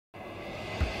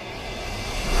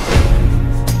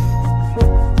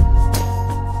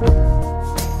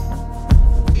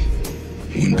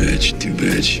you too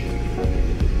bad.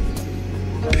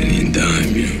 Penny and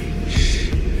dime, you know.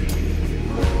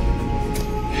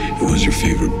 What was your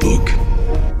favorite book?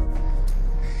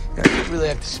 I really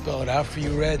have to spell it out for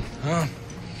you, Red, huh?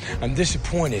 I'm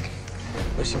disappointed.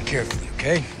 Listen carefully,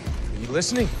 okay? Are you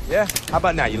listening? Yeah? How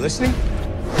about now? You listening?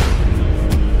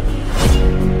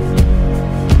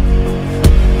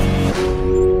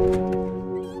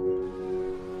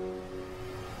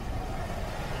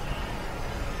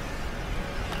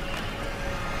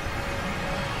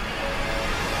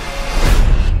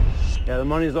 Yeah, the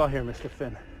money's all here, Mr.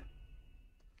 Finn.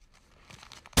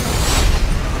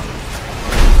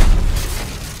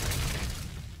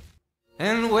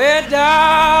 And we're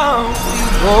down we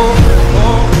go.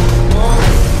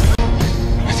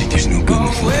 I think there's no good in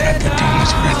the fool that I put down.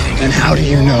 That's what I think. And how do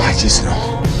you know? I just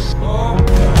know.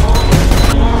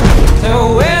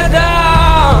 So we're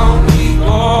down we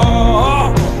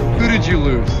go. Who did you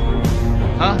lose?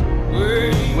 Huh?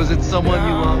 Was it someone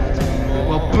you loved?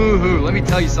 Well, boo-hoo. Let me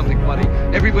tell you something, buddy.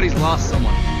 Everybody's lost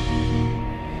someone.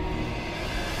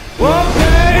 Well,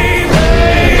 baby.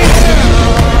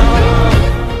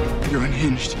 You're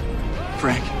unhinged,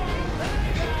 Frank.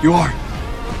 You are.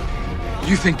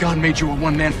 You think God made you a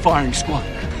one-man firing squad.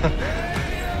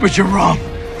 But you're wrong.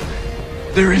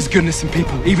 There is goodness in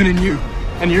people, even in you.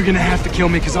 And you're gonna have to kill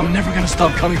me, because I'm never gonna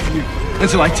stop coming for you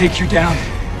until I take you down.